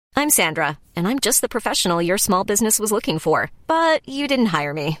I'm Sandra, and I'm just the professional your small business was looking for. But you didn't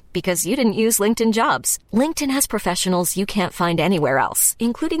hire me because you didn't use LinkedIn Jobs. LinkedIn has professionals you can't find anywhere else,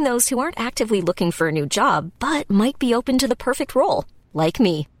 including those who aren't actively looking for a new job, but might be open to the perfect role, like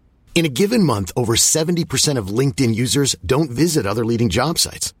me. In a given month, over 70% of LinkedIn users don't visit other leading job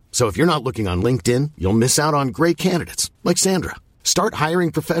sites. So if you're not looking on LinkedIn, you'll miss out on great candidates like Sandra. Start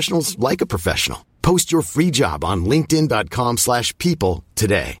hiring professionals like a professional. Post your free job on linkedin.com/people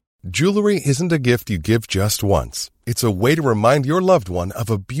today. Jewelry isn't a gift you give just once. It's a way to remind your loved one of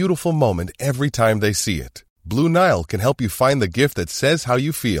a beautiful moment every time they see it. Blue Nile can help you find the gift that says how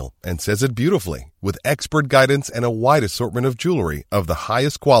you feel and says it beautifully, with expert guidance and a wide assortment of jewelry of the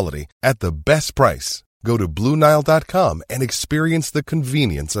highest quality at the best price. Go to BlueNile.com and experience the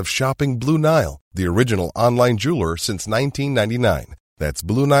convenience of shopping Blue Nile, the original online jeweler since 1999. That's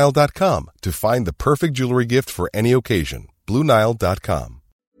BlueNile.com to find the perfect jewelry gift for any occasion. BlueNile.com.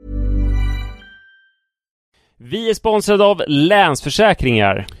 Vi är sponsrade av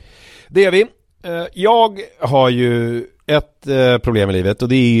Länsförsäkringar. Det är vi. Jag har ju ett problem i livet, och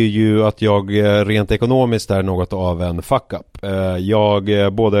det är ju att jag rent ekonomiskt är något av en fuck-up.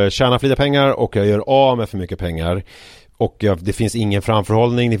 Jag både tjänar för lite pengar och jag gör av med för mycket pengar. Och det finns ingen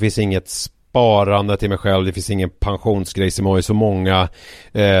framförhållning, det finns inget sparande till mig själv, det finns ingen pensionsgrej som har så många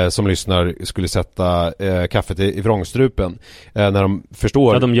som lyssnar skulle sätta kaffet i vrångstrupen när de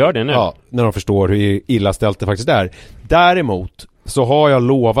förstår. Ja, de gör det nu. Ja, när de förstår hur illa ställt det faktiskt är. Däremot så har jag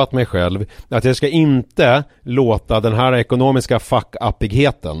lovat mig själv att jag ska inte låta den här ekonomiska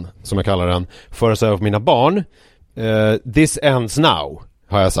fuck-uppigheten, som jag kallar den, föras över på mina barn. This ends now,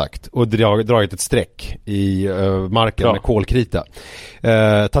 har jag sagt, och dragit ett streck i marken med kolkrita.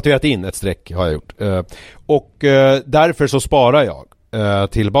 Tatuerat in ett streck har jag gjort. Och därför så sparar jag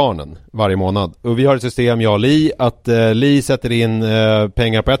till barnen varje månad. Och vi har ett system, jag och Li, att Li sätter in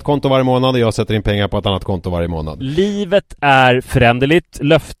pengar på ett konto varje månad och jag sätter in pengar på ett annat konto varje månad. Livet är föränderligt,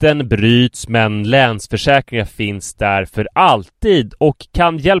 löften bryts, men Länsförsäkringar finns där för alltid och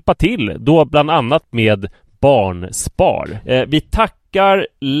kan hjälpa till, då bland annat med barnspar. Vi tackar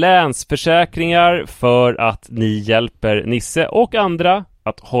Länsförsäkringar för att ni hjälper Nisse och andra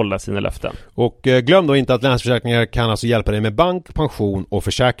att hålla sina löften. Och glöm då inte att Länsförsäkringar kan alltså hjälpa dig med bank, pension och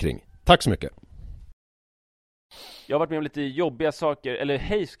försäkring. Tack så mycket. Jag har varit med om lite jobbiga saker, eller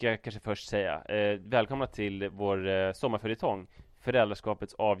hej ska jag kanske först säga. Välkomna till vår sommarföljetong,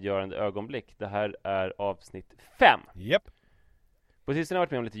 Föräldraskapets avgörande ögonblick. Det här är avsnitt 5. Japp. På sistone har jag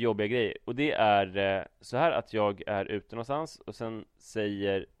varit med om lite jobbiga grejer. Och det är så här att jag är ute någonstans och sen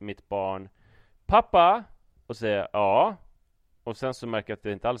säger mitt barn pappa, och säger ja. Och sen så märker jag att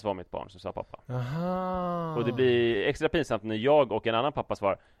det inte alls var mitt barn som sa pappa. Aha. Och det blir extra pinsamt när jag och en annan pappa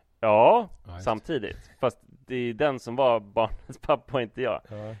svarar ja, samtidigt. Fast det är den som var barnets pappa och inte jag.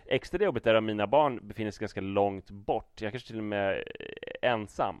 Extra jobbigt är att mina barn befinner sig ganska långt bort. Jag kanske till och med är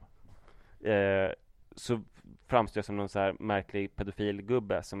ensam. Så framstår jag som någon så här märklig pedofil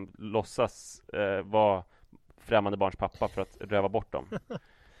gubbe som låtsas vara främmande barns pappa för att röva bort dem.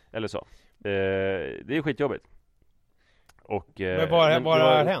 Eller så. Det är skitjobbigt. Och, men vad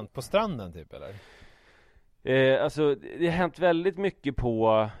har hänt? På stranden typ eller? Alltså det har hänt väldigt mycket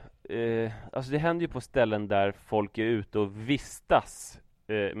på alltså det händer ju på ställen där folk är ute och vistas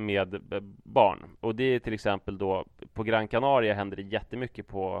med barn. Och det är till exempel då på Gran Canaria händer det jättemycket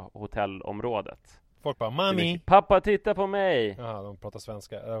på hotellområdet. Folk bara, mami. Pappa, titta på mig. Ja, de pratar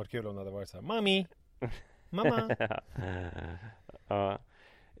svenska. Det hade varit kul om det hade varit så här, mami. Mamma. Ja.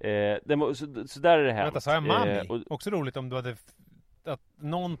 Så där är det här. Vänta, sa jag mami? Också roligt om du hade att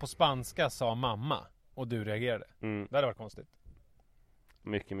någon på spanska sa mamma och du reagerade. Det hade varit konstigt.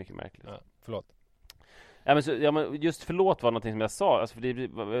 Mycket, mycket märkligt. Ja, förlåt. Men just förlåt var någonting som jag sa. Alltså, för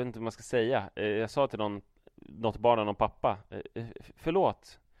jag vet inte vad man ska säga. Jag sa till något barn och någon pappa.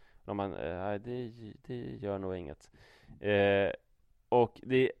 Förlåt. Och man, det gör nog inget. Och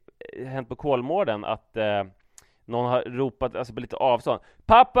det har hänt på Kolmården att någon har ropat alltså på lite avstånd.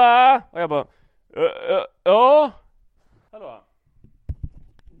 Pappa! Och jag bara ja. Hallå.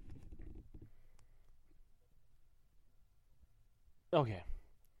 Okej.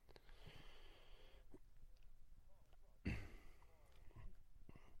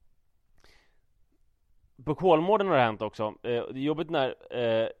 På Kolmården har det hänt också. Det är jobbigt när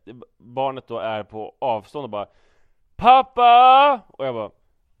barnet då är på avstånd och bara pappa! Och jag bara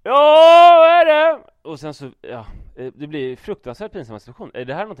ja, vad är det? Och sen så, ja, det blir fruktansvärt pinsam situation. Är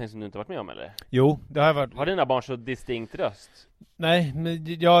det här någonting som du inte varit med om eller? Jo, det har varit. Har dina barn så distinkt röst? Nej,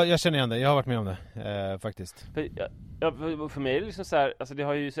 men jag känner igen det. Jag har varit med om det, faktiskt. För mig är det liksom så här, alltså det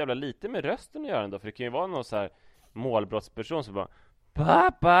har ju så jävla lite med rösten att göra ändå. För det kan ju vara någon så här målbrottsperson som bara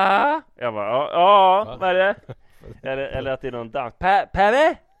pappa! Jag bara, ja, vad är det? Eller att det är någon dans.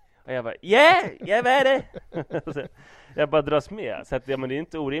 Pave? Och jag bara, vad är det? Jag bara dras med. Så att, ja, men det är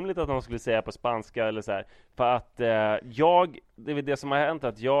inte orimligt att någon skulle säga på spanska eller så här. För att det är det som har hänt,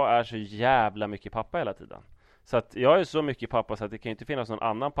 att jag är så jävla mycket pappa hela tiden. Så att jag är så mycket pappa så att det kan inte finnas någon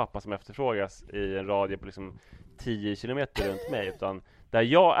annan pappa som efterfrågas i en radie på liksom 10 kilometer runt mig. Utan där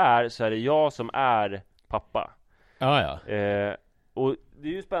jag är, så är det jag som är pappa. Ja. Och det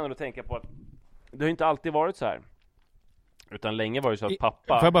är ju spännande att tänka på att det har inte alltid varit så här. Utan länge var det så att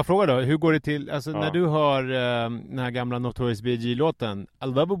pappa... Får jag bara fråga då, hur går det till, alltså när du hör den här gamla Notorious B.I.G.-låten I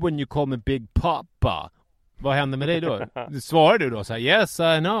love it when you call me Big Papa, vad händer med dig då? Svarar du då så här, yes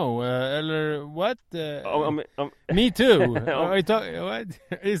I know, eller what? Me too.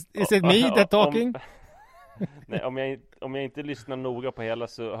 Is it me that talking? Nej, om jag inte lyssnar noga på hela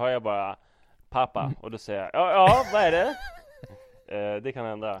så hör jag bara pappa, och då säger jag, ja, vad är det? Det kan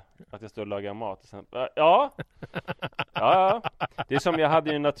hända att jag står och lagar mat och sen, ja. Det är som jag hade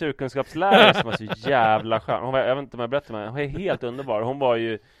ju en naturkunskapslärare som var så jävla skön. Jag vet inte om jag berättar, men hon är helt underbar.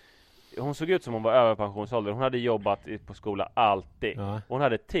 Hon såg ut som hon var över pensionsålder. Hon hade jobbat på skola alltid. Ja. Hon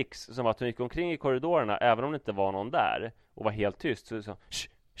hade tics som att hon gick omkring i korridorerna även om det inte var någon där och var helt tyst. Så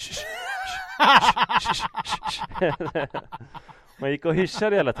man gick och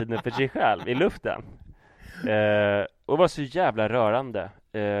hyschade hela tiden för sig själv i luften. Och var så jävla rörande.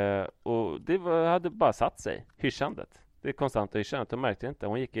 Och det hade bara satt sig, hyschandet. Det är konstant hyschandet, hon märkte inte.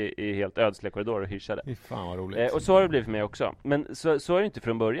 Hon gick i helt ödsliga korridorer och hyschade. Fan vad roligt. Och så har det blivit för mig också. Men så är det inte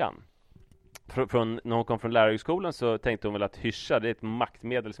från början. När hon kom från lärarhögskolan så tänkte hon väl att hyscha, det är ett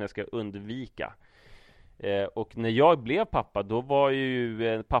maktmedel som jag ska undvika. Och när jag blev pappa, då var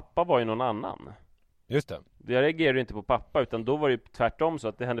ju pappa var ju någon annan. Just det. Jag reagerade inte på pappa, utan då var det tvärtom så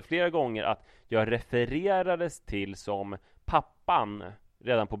att det hände flera gånger att jag refererades till som pappan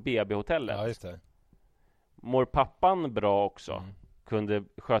redan på BB-hotellet. Ja, just det. Mår pappan bra också? Kunde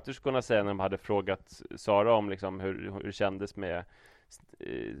sköterskorna säga när de hade frågat Sara om liksom hur det kändes med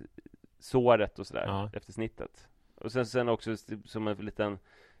såret och sådär efter snittet. Och sen också som en liten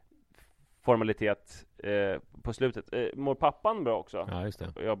formalitet på slutet. Mår pappan bra också? Ja, just det.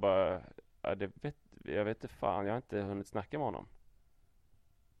 Och jag bara, jag vet inte fan, jag har inte hunnit snacka med honom.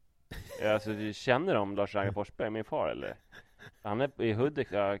 Alltså, du känner om Lars Ragnar Forsberg, min far, eller? Han är i Hudik,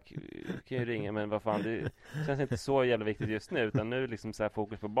 jag kan ju ringa, men vad fan, det känns inte så jävla viktigt just nu, utan nu liksom så här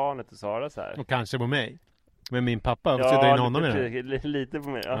fokus på barnet och Sara så här. Och kanske på mig. Men min pappa, lite på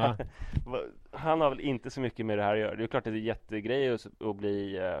mig. Ja. Han har väl inte så mycket med det här att göra. Det är klart att det är jättegrej att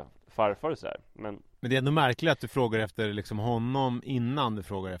bli farfar och så här. Men det är ändå märkligt att du frågar efter liksom honom innan du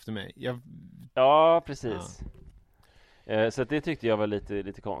frågar efter mig. Ja, precis. Så att det tyckte jag var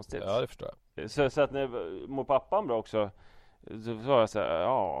lite konstigt. Ja, det förstår jag. Så att när mår pappan bra också, så var jag så här,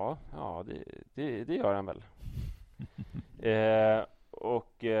 ja, det gör han väl.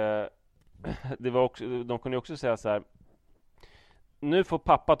 Det var också, de kunde ju också säga så här, nu får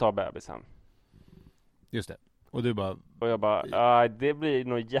pappa ta bebisen. Just det. Och du bara... Och jag bara, det blir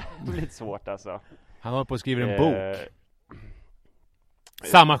nog jävligt svårt alltså. Han håller på att skriva en bok.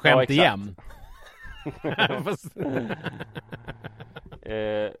 Samma skämt igen.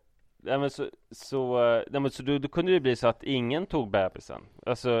 Så då kunde det bli så att ingen tog bebisen.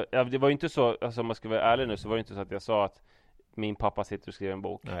 Alltså, det var ju inte så, alltså, om man ska vara ärlig nu, så var det inte så att jag sa att min pappa sitter och skriver en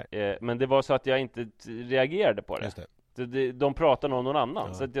bok. Men det var så att jag inte reagerade på det. Just det. De pratade om någon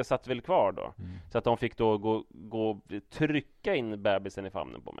annan, så att jag satt väl kvar då. Så att de fick då gå trycka in bebisen i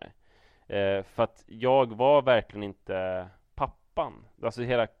famnen på mig. För att jag var verkligen inte pappan. Alltså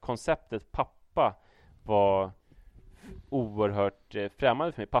hela konceptet pappa var oerhört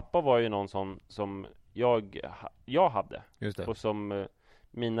främmande för mig. Pappa var ju någon som jag hade. Just det. Och som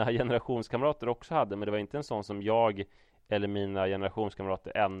mina generationskamrater också hade. Men det var inte en sån som jag eller mina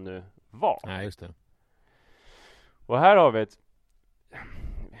generationskamrater ännu var. Nej, just det. Och här har vi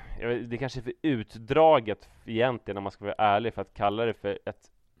det kanske är för utdraget egentligen, om man ska vara ärlig, för att kalla det för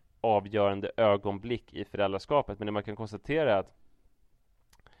ett avgörande ögonblick i föräldraskapet. Men det man kan konstatera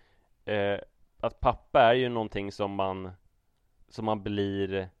är att pappa är ju någonting som man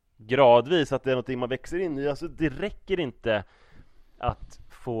blir gradvis, att det är någonting man växer in i. Alltså det räcker inte att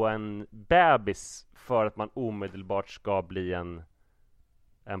få en bebis för att man omedelbart ska bli en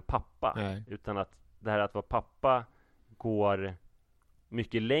pappa. Nej. Utan att det här att vara pappa går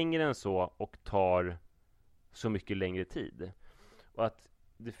mycket längre än så och tar så mycket längre tid. Och att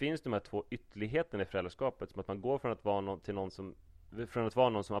det finns de här två ytterligheterna i föräldraskapet, som att man går från att vara någon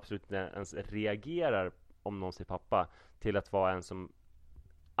som absolut inte ens reagerar om någon säger pappa, till att vara en som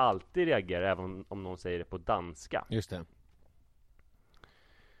alltid reagerar även om någon säger det på danska. Just det.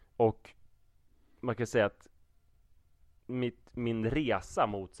 Och man kan säga att min resa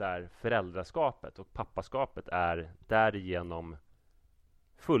mot så här föräldraskapet och pappaskapet är därigenom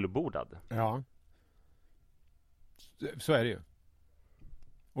fullbordad. Ja. Så är det ju.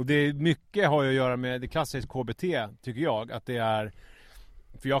 Och det är mycket har ju att göra med det klassiska KBT, tycker jag. Att det är...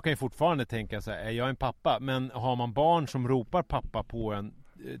 För jag kan ju fortfarande tänka så här, är jag en pappa? Men har man barn som ropar pappa på en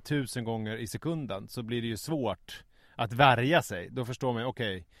 1000 gånger i sekunden, så blir det ju svårt att värja sig. Då förstår man,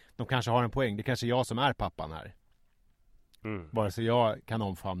 okej, de kanske har en poäng. Det är kanske jag som är pappan här. Bara så jag kan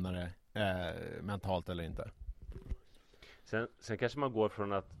omfamna det mentalt eller inte. Sen kanske man går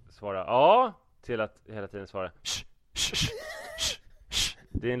från att svara ja till att hela tiden svara shh, shh, shh, shh.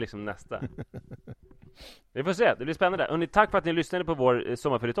 Det är liksom nästa. Vi får se, det blir spännande. Hörrni, tack för att ni lyssnade på vår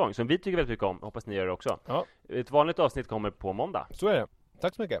sommarföljetong som vi tycker väldigt mycket om. Hoppas ni gör det också. Ja. Ett vanligt avsnitt kommer på måndag. Så är det.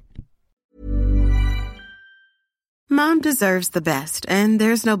 Tack så mycket. Mom deserves the best, and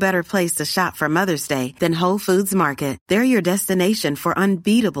there's no better place to shop for Mother's Day than Whole Foods Market. They're your destination for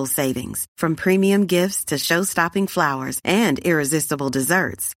unbeatable savings, from premium gifts to show-stopping flowers and irresistible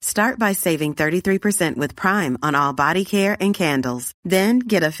desserts. Start by saving 33% with Prime on all body care and candles. Then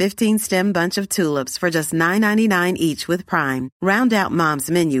get a 15-stem bunch of tulips for just $9.99 each with Prime. Round out Mom's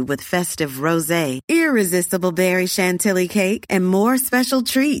menu with festive rosé, irresistible berry chantilly cake, and more special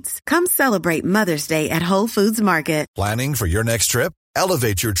treats. Come celebrate Mother's Day at Whole Foods Market. Planning for your next trip?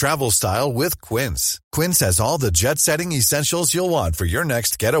 Elevate your travel style with Quince. Quince has all the jet-setting essentials you'll want for your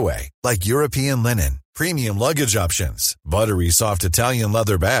next getaway, like European linen, premium luggage options, buttery soft Italian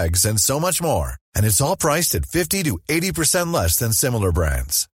leather bags, and so much more. And it's all priced at 50 to 80% less than similar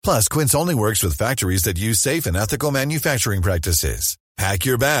brands. Plus, Quince only works with factories that use safe and ethical manufacturing practices. Pack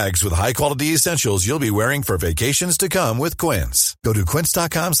your bags with high-quality essentials you'll be wearing for vacations to come with Quince. Go to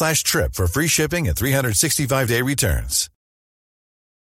quince.com/trip for free shipping and 365-day returns.